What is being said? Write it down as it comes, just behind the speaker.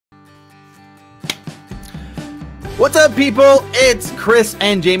What's up, people? It's Chris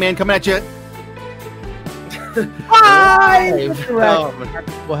and JMan coming at you. Live!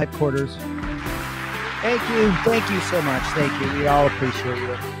 Oh, Headquarters. Thank you so much. Thank you. We all appreciate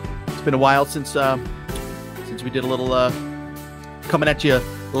you. it's been a while since we did a little coming at you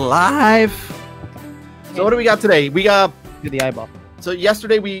live. So what do we got today? We got the eyeball. So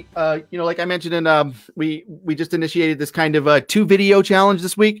yesterday we like I mentioned, and we just initiated this kind of 2 video challenge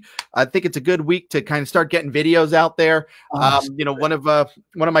this week. I think it's a good week to kind of start getting videos out there. One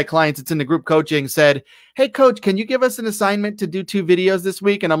of my clients that's in the group coaching said, "Hey coach, can you give us an assignment to do 2 videos this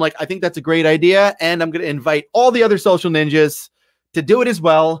week?" And I'm like, I think that's a great idea, and I'm going to invite all the other social ninjas to do it as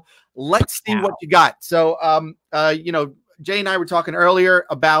well. Let's see what you got. So Jay and I were talking earlier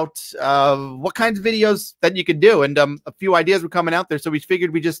about what kinds of videos that you could do, and a few ideas were coming out there. So we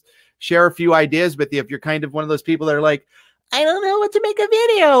figured we'd just share a few ideas with you if you're kind of one of those people that are like, I don't know what to make a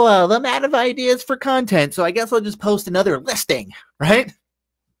video of. I'm out of ideas for content, so I guess I'll just post another listing, right?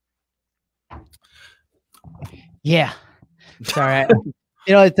 Yeah. Sorry.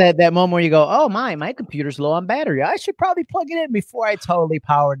 It's that moment where you go, oh, my computer's low on battery. I should probably plug it in before I totally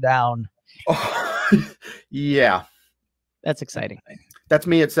power down. Oh, yeah. That's exciting. That's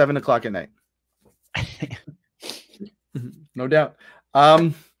me at 7 o'clock at night. No doubt.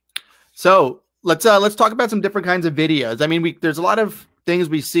 So let's talk about some different kinds of videos. I mean, there's a lot of things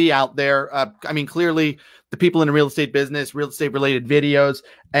we see out there. I mean, clearly the people in the real estate business, real estate related videos.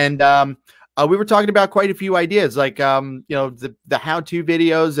 And we were talking about quite a few ideas, like, the how-to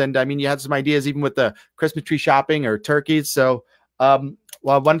videos. And I mean, you had some ideas even with the Christmas tree shopping or turkeys. So,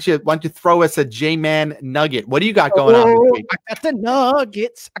 well, why don't you throw us a JMan nugget? What do you got going on this week? I got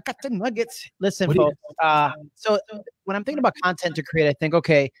the nuggets. Listen, folks. So when I'm thinking about content to create, I think,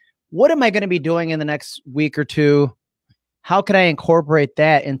 okay, what am I going to be doing in the next week or two? How can I incorporate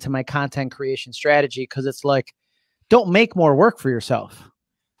that into my content creation strategy? Because it's like, don't make more work for yourself.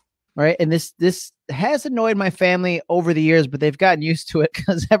 Right. And this has annoyed my family over the years, but they've gotten used to it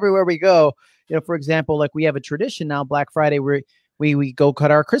because everywhere we go, for example, like we have a tradition now, Black Friday, where we go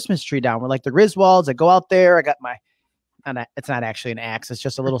cut our Christmas tree down. We're like the Griswolds. I go out there. I got it's not actually an axe. It's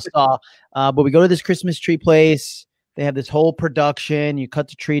just a little saw. But we go to this Christmas tree place. They have this whole production. You cut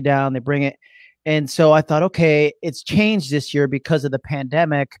the tree down. They bring it. And so I thought, okay, it's changed this year because of the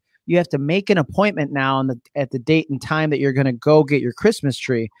pandemic. You have to make an appointment now at the date and time that you're going to go get your Christmas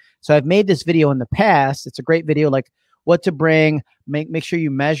tree. So I've made this video in the past. It's a great video, like what to bring. Make sure you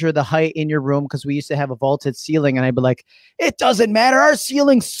measure the height in your room, because we used to have a vaulted ceiling, and I'd be like, it doesn't matter. Our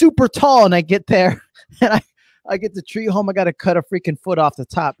ceiling's super tall. And I get there and I get the tree home. I got to cut a freaking foot off the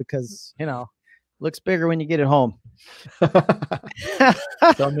top because, looks bigger when you get it home.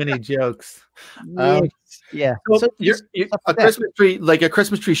 So many jokes. Yeah. So you're a Christmas tree, like a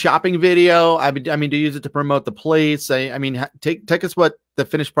Christmas tree shopping video. I mean, to use it to promote the place. I mean, take us what the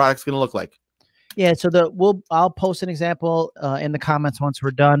finished product's going to look like. Yeah. So I'll post an example in the comments once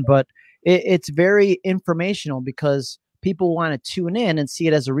we're done, but it's very informational because people want to tune in and see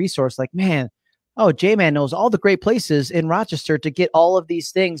it as a resource. Like, man, JMan knows all the great places in Rochester to get all of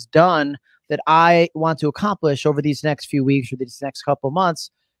these things done that I want to accomplish over these next few weeks or these next couple of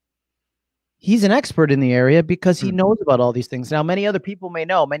months. He's an expert in the area because he knows about all these things. Now, many other people may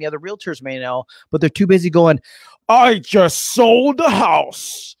know, many other realtors may know, but they're too busy going, I just sold the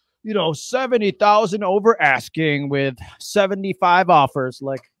house, 70,000 over asking with 75 offers.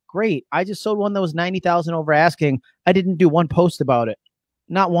 Like, great. I just sold one that was 90,000 over asking. I didn't do one post about it.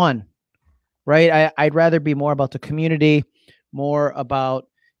 Not one. Right. I'd rather be more about the community, more about,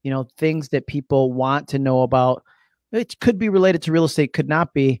 things that people want to know about. It could be related to real estate, could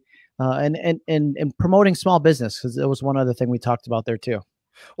not be. And promoting small business, because there was one other thing we talked about there too.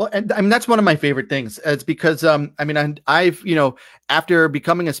 Well, and I mean, that's one of my favorite things. It's because, I've, after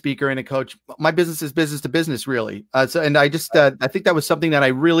becoming a speaker and a coach, my business is business to business, really. I think that was something that I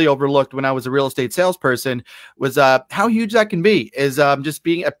really overlooked when I was a real estate salesperson, was how huge that can be, is just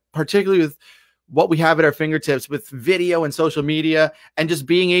being, particularly with what we have at our fingertips with video and social media, and just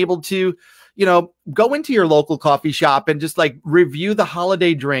being able to, go into your local coffee shop and just like review the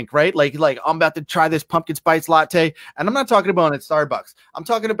holiday drink, right? Like I'm about to try this pumpkin spice latte, and I'm not talking about it at Starbucks. I'm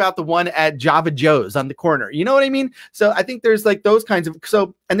talking about the one at Java Joe's on the corner. You know what I mean? So I think there's like those kinds of,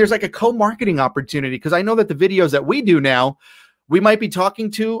 and there's like a co-marketing opportunity, because I know that the videos that we do now, we might be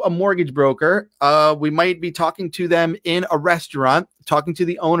talking to a mortgage broker. We might be talking to them in a restaurant, talking to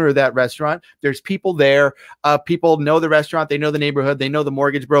the owner of that restaurant. There's people there. People know the restaurant. They know the neighborhood. They know the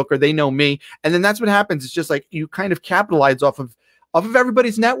mortgage broker. They know me. And then that's what happens. It's just like you kind of capitalize off of off of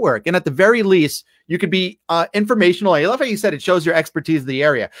everybody's network. And at the very least, you could be informational. I love how you said it shows your expertise in the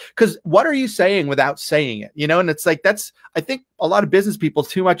area, because what are you saying without saying it? You know, and it's like, that's, I think a lot of business people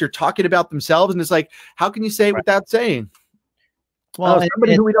too much are talking about themselves. And it's like, how can you say it without saying? Well,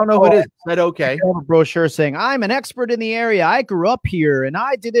 somebody who we don't know who it is said, okay. I have a brochure saying, I'm an expert in the area. I grew up here and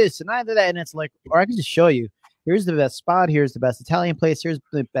I did this and I did that. And it's like, or I can just show you, here's the best spot. Here's the best Italian place. Here's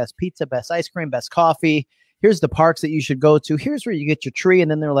the best pizza, best ice cream, best coffee. Here's the parks that you should go to. Here's where you get your tree.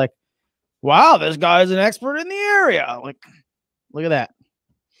 And then they're like, wow, this guy's an expert in the area. Like, look at that.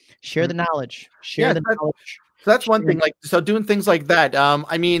 Share the knowledge. Share the knowledge. So that's one thing, like, so doing things like that.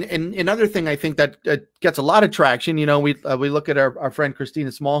 I mean, and another thing I think that gets a lot of traction, you know, we look at our friend Christina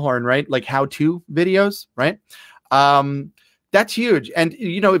Smallhorn, right? Like how-to videos, right? That's huge. And,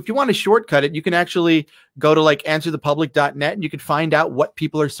 you know, if you want to shortcut it, you can actually go to like answerthepublic.net and you can find out what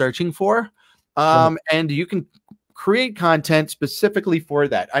people are searching for. And you can create content specifically for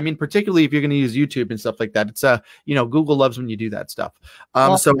that. I mean, particularly if you're going to use YouTube and stuff like that. It's you know, Google loves when you do that stuff.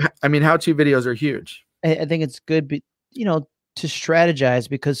 So, I mean, how-to videos are huge. I think it's good, you know, to strategize,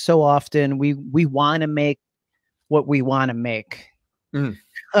 because so often we want to make what we want to make.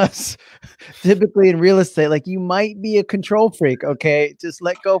 Us, typically in real estate, like, you might be a control freak. Okay, just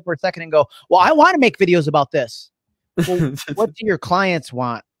let go for a second and go, well, I want to make videos about this. Well, what do your clients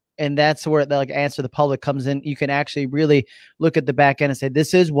want? And that's where the, like, Answer the Public comes in. You can actually really look at the back end and say,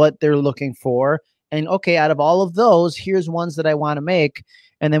 this is what they're looking for. And okay, out of all of those, here's ones that I want to make.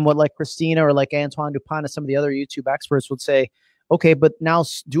 And then what, like Christina or like Antoine Dupont and some of the other YouTube experts would say, okay, but now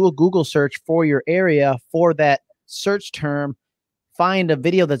do a Google search for your area for that search term, find a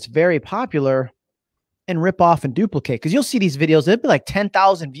video that's very popular and rip off and duplicate. Because you'll see these videos, it'll be like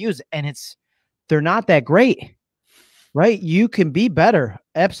 10,000 views and they're not that great, right? You can be better,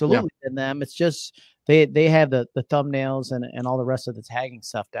 absolutely, than them. It's just they have the thumbnails and all the rest of the tagging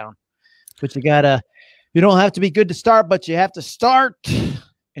stuff down. But you don't have to be good to start, but you have to start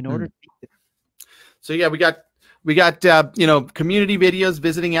in order to. So yeah, we got you know, community videos,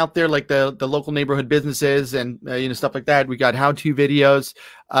 visiting out there, like the local neighborhood businesses and you know, stuff like that. We got how-to videos,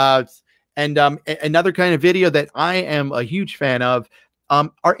 and another kind of video that I am a huge fan of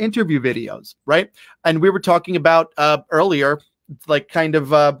are interview videos, right? And we were talking about earlier, like kind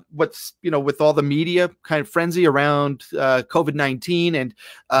of what's, you know, with all the media kind of frenzy around COVID-19 and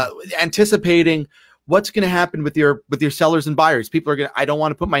anticipating what's going to happen with your sellers and buyers. People are going to, I don't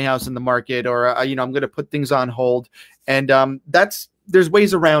want to put my house in the market, or, you know, I'm going to put things on hold. And there's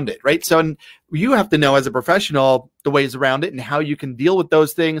ways around it, right? So, and you have to know as a professional the ways around it and how you can deal with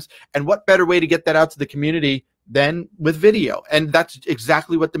those things, and what better way to get that out to the community than with video. And that's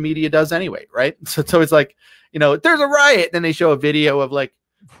exactly what the media does anyway, right? So it's like, you know, there's a riot, then they show a video of, like,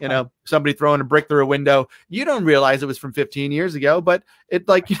 you know, somebody throwing a brick through a window. You don't realize it was from 15 years ago, but it,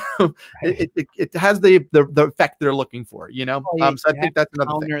 like, you know, it has the effect they're looking for, you know? Well, so I think that's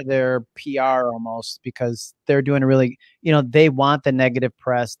another thing. Their PR almost, because they're doing a really, you know, they want the negative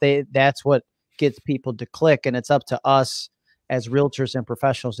press. That's what gets people to click. And it's up to us as realtors and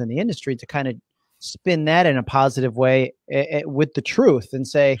professionals in the industry to kind of spin that in a positive way with the truth and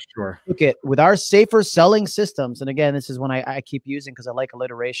say, sure, look at, with our safer selling systems. And again, this is one I keep using because I like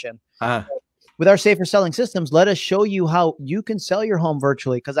alliteration. With our safer selling systems, let us show you how you can sell your home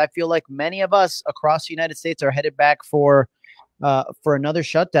virtually. Because I feel like many of us across the United States are headed back for another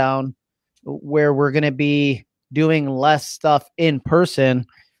shutdown where we're going to be doing less stuff in person.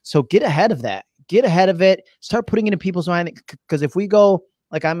 So get ahead of that. Get ahead of it. Start putting it in people's mind. Because if we go,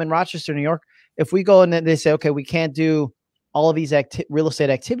 like, I'm in Rochester, New York, if we go and then they say, okay, we can't do all of these real estate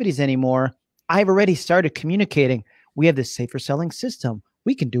activities anymore, I've already started communicating. We have this safer selling system.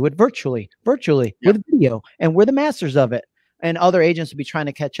 We can do it virtually with video, and we're the masters of it. And other agents will be trying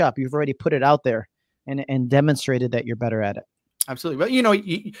to catch up. You've already put it out there and demonstrated that you're better at it. Absolutely. Well, you know,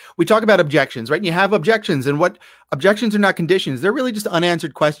 we talk about objections, right? And you have objections, and what objections are not conditions. They're really just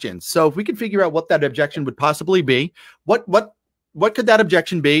unanswered questions. So if we could figure out what that objection would possibly be, what could that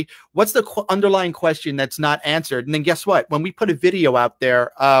objection be? What's the underlying question that's not answered? And then guess what? When we put a video out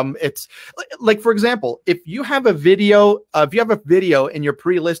there, it's like, for example, if you have a video in your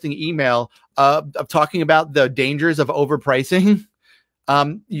pre-listing email of talking about the dangers of overpricing,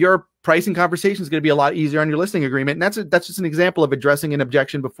 your pricing conversation is going to be a lot easier on your listing agreement. And that's just an example of addressing an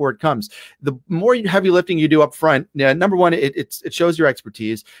objection before it comes. The more heavy lifting you do up front, number one, it shows your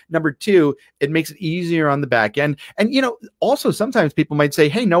expertise. Number two, it makes it easier on the back end. And, you know, also sometimes people might say,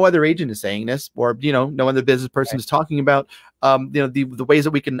 hey, no other agent is saying this, or, you know, no other business person is talking about, you know, the ways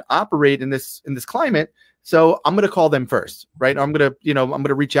that we can operate in this climate. So I'm going to call them first, right? I'm going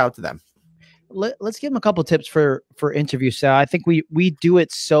to reach out to them. let's give them a couple tips for interview style. I think we do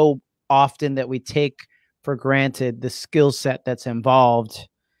it so often that we take for granted the skill set that's involved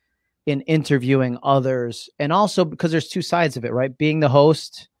in interviewing others, and also because there's two sides of it, right? Being the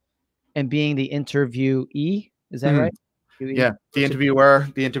host and being the interviewee. Is that right? Yeah, the interviewer,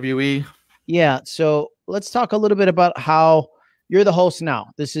 the interviewee. Yeah. So let's talk a little bit about how you're the host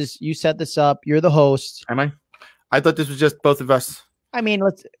now. This is, you set this up. You're the host. Am I? I thought this was just both of us. I mean,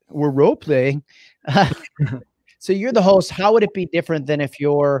 we're role playing. So you're the host. How would it be different than if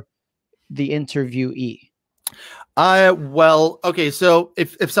you're the interviewee? Well, okay. So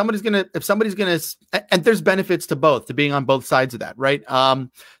if somebody's gonna, and there's benefits to both, to being on both sides of that, right?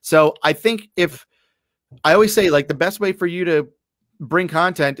 So I think I always say, like, the best way for you to bring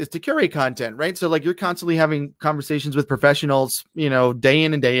content is to curate content, right? So like, you're constantly having conversations with professionals, day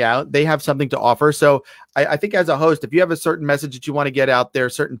in and day out. They have something to offer. So I think as a host, if you have a certain message that you want to get out there,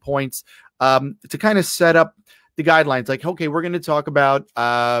 certain points, to kind of set up the guidelines, like, okay, we're going to talk about,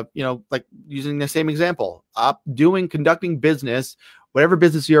 like, using the same example, conducting business, whatever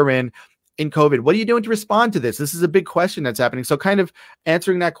business you're in COVID. What are you doing to respond to this? This is a big question that's happening. So kind of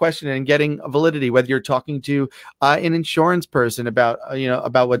answering that question and getting validity, whether you're talking to an insurance person about,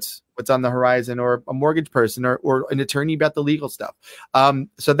 about what's on the horizon, or a mortgage person, or an attorney about the legal stuff.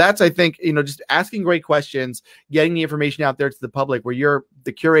 So that's, I think, just asking great questions, getting the information out there to the public, where you're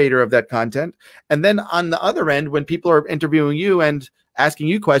the curator of that content. And then on the other end, when people are interviewing you and asking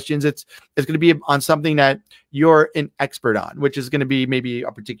you questions, it's going to be on something that you're an expert on, which is going to be maybe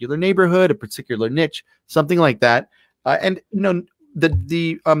a particular neighborhood, a particular niche, something like that. And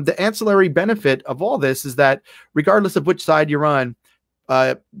the ancillary benefit of all this is that regardless of which side you're on,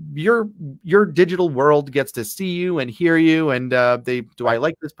 your digital world gets to see you and hear you, and do I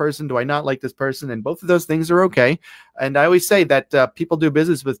like this person? Do I not like this person? And both of those things are okay. And I always say that people do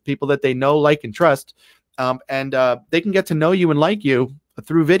business with people that they know, like, and trust. And they can get to know you and like you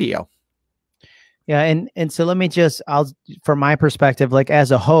through video. Yeah. And so let me from my perspective, like,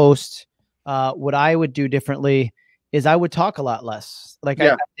 as a host, what I would do differently is I would talk a lot less. Like,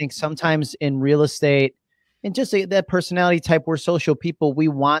 yeah. I think sometimes in real estate, and just that personality type, we're social people. We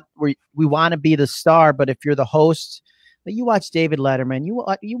want to be the star. But if you're the host, you watch David Letterman,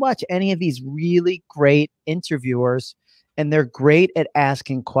 you watch any of these really great interviewers, and they're great at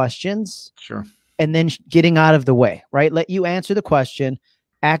asking questions. Sure. And then getting out of the way, right? Let you answer the question,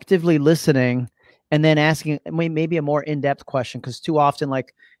 actively listening, and then asking maybe a more in-depth question. Because too often,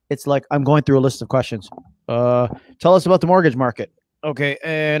 it's like, I'm going through a list of questions. Tell us about the mortgage market. Okay.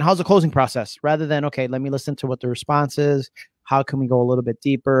 And how's the closing process? Rather than, okay, let me listen to what the response is. How can we go a little bit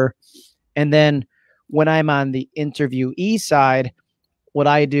deeper? And then when I'm on the interviewee side, what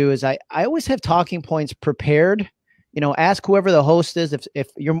I do is I always have talking points prepared. Ask whoever the host is. If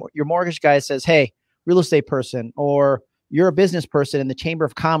your mortgage guy says, hey, real estate person, or you're a business person and the Chamber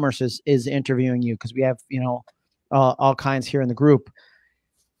of Commerce is interviewing you, because we have, all kinds here in the group,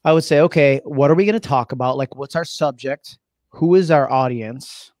 I would say, okay, what are we going to talk about? Like, what's our subject? Who is our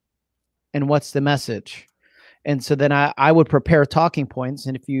audience? And what's the message? And so then I would prepare talking points.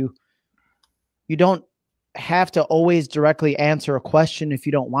 And if you don't have to always directly answer a question if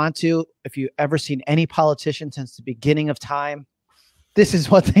you don't want to. If you've ever seen any politician since the beginning of time, this is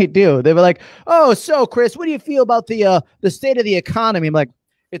what they do. They were like, oh, so Chris, what do you feel about the state of the economy? I'm like,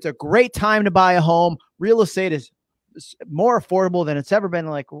 it's a great time to buy a home. Real estate is more affordable than it's ever been.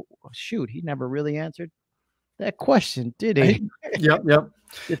 I'm like, oh, shoot, he never really answered that question, did he? Yep.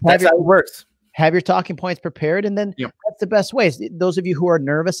 That's how it works. Have your talking points prepared, and then that's the best way. Those of you who are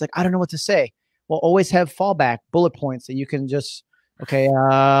nervous, like, I don't know what to say, well, always have fallback bullet points that you can just, okay,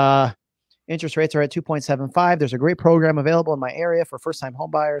 interest rates are at 2.75. There's a great program available in my area for first-time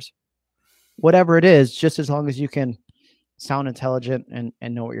home buyers. Whatever it is, just as long as you can sound intelligent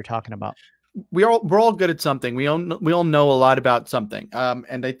and know what you're talking about. We're all good at something. We all know a lot about something.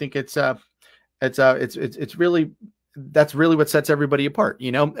 And I think it's really, that's really what sets everybody apart,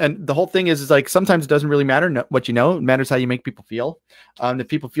 and the whole thing is like, sometimes it doesn't really matter what you know. It matters how you make people feel. If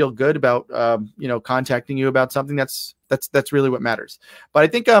people feel good about, contacting you about something, that's really what matters. But I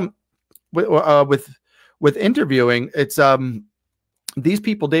think, with interviewing, it's, these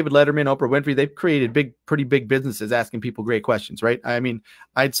people, David Letterman, Oprah Winfrey, they've created pretty big businesses asking people great questions, right? I mean,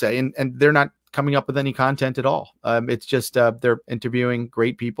 I'd say, and they're not coming up with any content at all. It's just, they're interviewing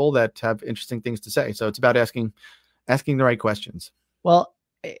great people that have interesting things to say. So it's about asking the right questions. Well,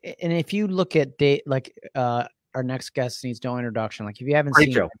 and if you look at our next guest needs no introduction. Like, if you haven't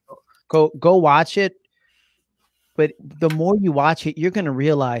seen it, go watch it. But the more you watch it, you're going to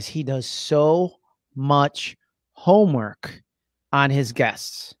realize he does so much homework on his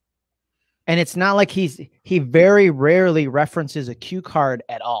guests. And it's not like he very rarely references a cue card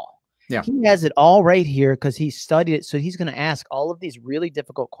at all. Yeah. He has it all right here because he studied it. So he's going to ask all of these really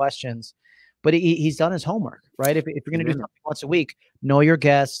difficult questions, but he's done his homework, right? If you're going to do something once a week, know your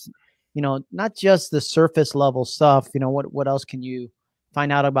guests, not just the surface level stuff, what else can you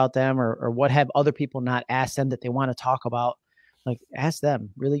find out about them or what have other people not asked them that they want to talk about? Like ask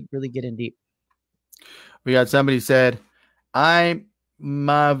them, really, really get in deep. We got somebody said, I'm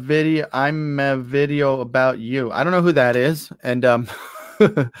a video about you. I don't know who that is. And I'm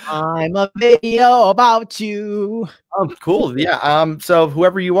a video about you. Oh, cool. Yeah. So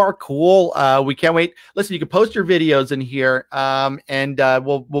whoever you are, cool. We can't wait. Listen, you can post your videos in here. And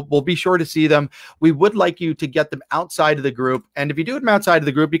we'll be sure to see them. We would like you to get them outside of the group. And if you do them outside of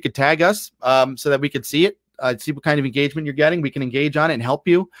the group, you could tag us so that we could see it, see what kind of engagement you're getting. We can engage on it and help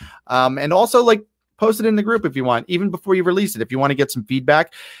you. And also post it in the group if you want, even before you release it, if you want to get some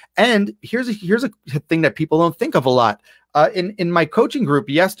feedback. And here's a thing that people don't think of a lot. In my coaching group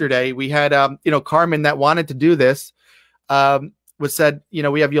yesterday, we had, Carmen that wanted to do this, said,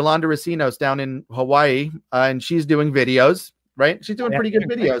 we have Yolanda Racinos down in Hawaii, and she's doing videos, right? She's doing pretty good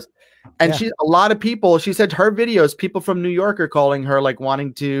videos. And a lot of people, she said her videos, people from New York are calling her, like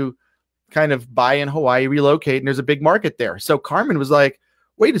wanting to kind of buy in Hawaii, relocate. And there's a big market there. So Carmen was like,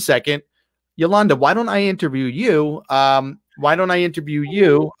 wait a second, Yolanda, why don't I interview you? In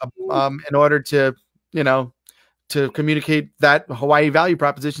order to, to communicate that Hawaii value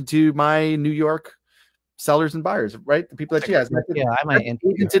proposition to my New York sellers and buyers, right? The people that she has. I might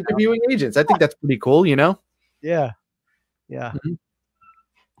interviewing agents. I think that's pretty cool, Yeah. Yeah. Mm-hmm.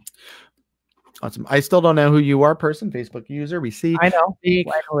 Awesome. I still don't know who you are, Facebook user. We see. I know. I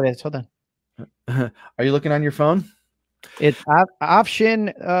know it is. Hold on. Are you looking on your phone? It's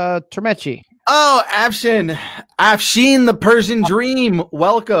Afshin Termechi. Oh, Afshin, the Persian dream.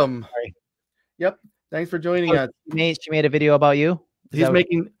 Welcome. Sorry. Yep. Thanks for joining us. She made a video about you. He's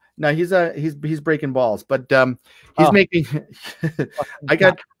breaking balls, but he's making. I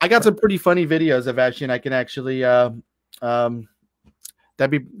got some pretty funny videos of Afshin. I can actually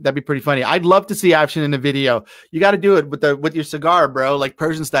that'd be pretty funny. I'd love to see Afshin in a video. You got to do it with your cigar, bro, like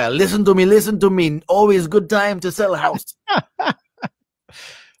Persian style. Listen to me. Always good time to sell a house.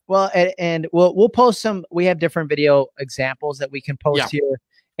 Well, and we'll post some. We have different video examples that we can post here.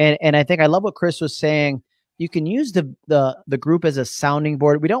 And I think I love what Chris was saying. You can use the group as a sounding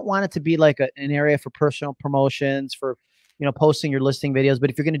board. We don't want it to be like an area for personal promotions, for posting your listing videos.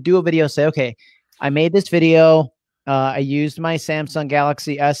 But if you're going to do a video, say, okay, I made this video. I used my Samsung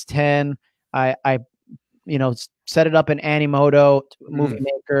Galaxy S10. I set it up in Animoto Movie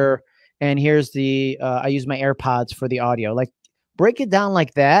Maker, and here's I use my AirPods for the audio. Like, break it down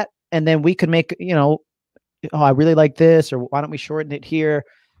like that, and then we could make I really like this, or why don't we shorten it here,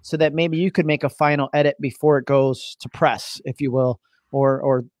 so that maybe you could make a final edit before it goes to press, if you will,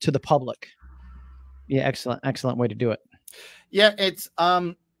 or to the public. Yeah, excellent way to do it. Yeah, it's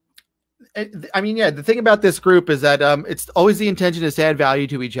the thing about this group is that it's always the intention is to add value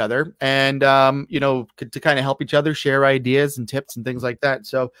to each other, and to kind of help each other, share ideas and tips and things like that.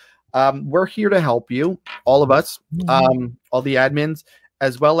 So we're here to help you, all of us, all the admins,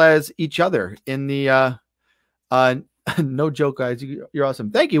 as well as each other in the no joke, guys. You're awesome.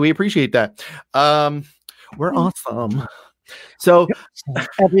 Thank you. We appreciate that. We're awesome. So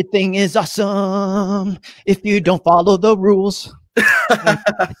everything is awesome if you don't follow the rules.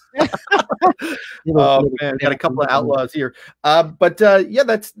 Oh man, got a couple of outlaws here.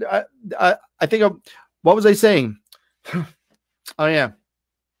 That's I think what was I saying? Oh yeah.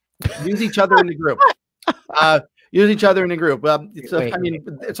 Use each other in the group.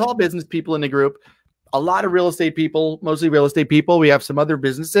 It's all business people in the group. A lot of real estate people, mostly real estate people. We have some other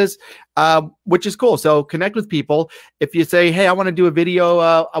businesses, which is cool. So connect with people. If you say, hey, I want to do a video,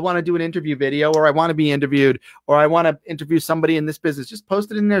 I want to do an interview video, or I want to be interviewed, or I want to interview somebody in this business, just post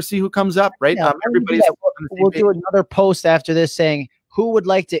it in there, see who comes up, right? Yeah, we'll do another post after this saying who would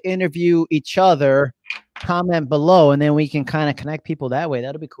like to interview each other. Comment below, and then we can kind of connect people that way.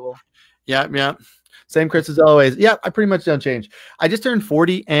 That'll be cool. Yeah. Same Chris as always. Yeah, I pretty much don't change. I just turned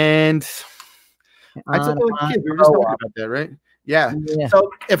 40 and I told a kid, we were just talking about that, right? Yeah.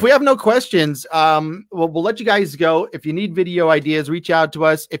 So if we have no questions, we'll let you guys go. If you need video ideas, reach out to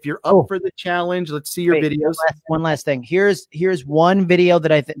us. If you're up for the challenge, let's see your videos. One last thing. Here's one video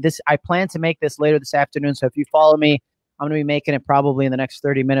that I plan to make this later this afternoon. So if you follow me, I'm going to be making it probably in the next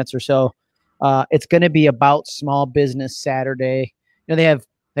 30 minutes or so. It's going to be about Small Business Saturday. They have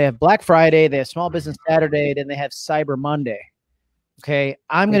Black Friday, they have Small Business Saturday, then they have Cyber Monday. Okay,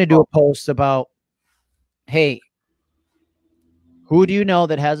 I'm going to do a post about, hey, Who do you know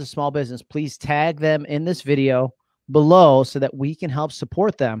that has a small business? Please tag them in this video below so that we can help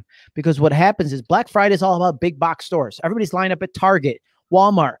support them. Because what happens is Black Friday is all about big box stores. Everybody's lined up at Target,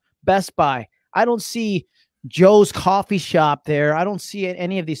 Walmart, Best Buy. I don't see Joe's Coffee Shop there. I don't see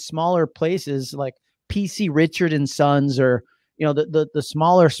any of these smaller places like PC Richard and Sons, or the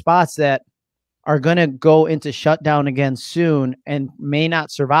smaller spots that are going to go into shutdown again soon and may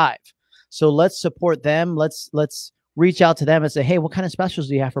not survive. So let's support them. Let's reach out to them and say, hey, what kind of specials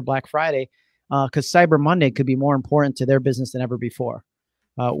do you have for Black Friday? Because Cyber Monday could be more important to their business than ever before.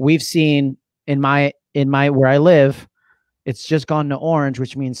 We've seen in my where I live, it's just gone to orange,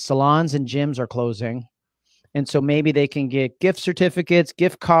 which means salons and gyms are closing. And so maybe they can get gift certificates,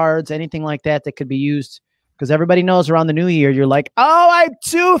 gift cards, anything like that could be used. Because everybody knows around the new year, you're like, oh, I'm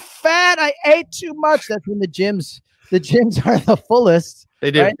too fat. I ate too much. That's when the gyms are the fullest.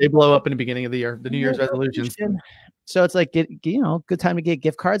 They do. Right? They blow up in the beginning of the year, the New Year's resolutions. So it's like, good time to get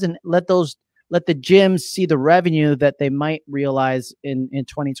gift cards and let the gyms see the revenue that they might realize in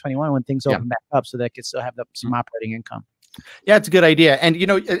 2021 when things open back up, so they could still have some operating income. Yeah, it's a good idea. And,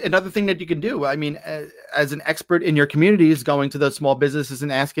 another thing that you can do, I mean, as an expert in your community, is going to those small businesses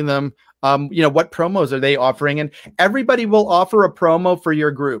and asking them, what promos are they offering? And everybody will offer a promo for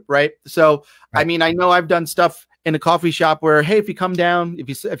your group, right? So, I mean, I know I've done stuff in a coffee shop where, hey, if you come down,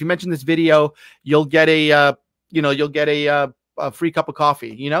 if you mention this video, you'll get a free cup of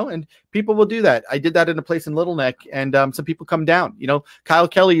coffee, and people will do that. I did that in a place in Little Neck, and some people come down. Kyle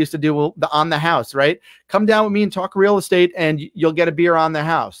Kelly used to do the on the house, right? Come down with me and talk real estate, and you'll get a beer on the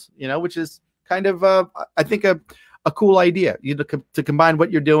house, which is kind of, I think, a cool idea, to combine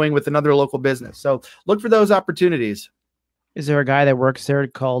what you're doing with another local business. So look for those opportunities. Is there a guy that works there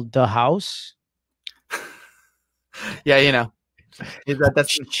called The House? Yeah,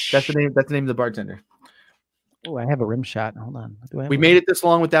 that's the name. That's the name of the bartender. Oh, I have a rim shot. Hold on. We made it this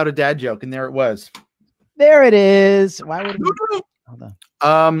long without a dad joke, and there it was. There it is. Why would we? Hold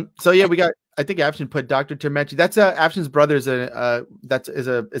on. So yeah, we got. I think Afshin put Dr. Termecci. That's Afshin's brother is a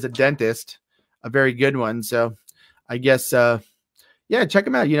dentist, a very good one. So I guess yeah, check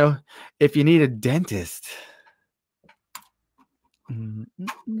him out. If you need a dentist.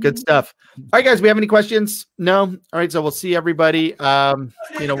 Good stuff. All right, guys, we have any questions? No. All right, so we'll see everybody. We'll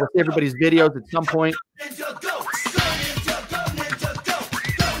see everybody's videos at some point.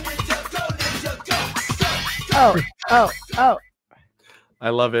 Oh. I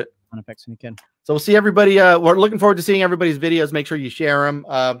love it. So we'll see everybody. We're looking forward to seeing everybody's videos. Make sure you share them.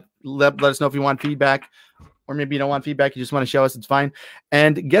 Let us know if you want feedback, or maybe you don't want feedback. You just want to show us. It's fine.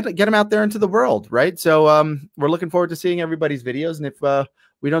 And get them out there into the world, right? So we're looking forward to seeing everybody's videos. And if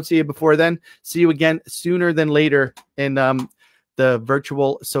we don't see you before then, see you again sooner than later in the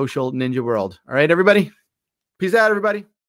virtual social ninja world. All right, everybody. Peace out, everybody.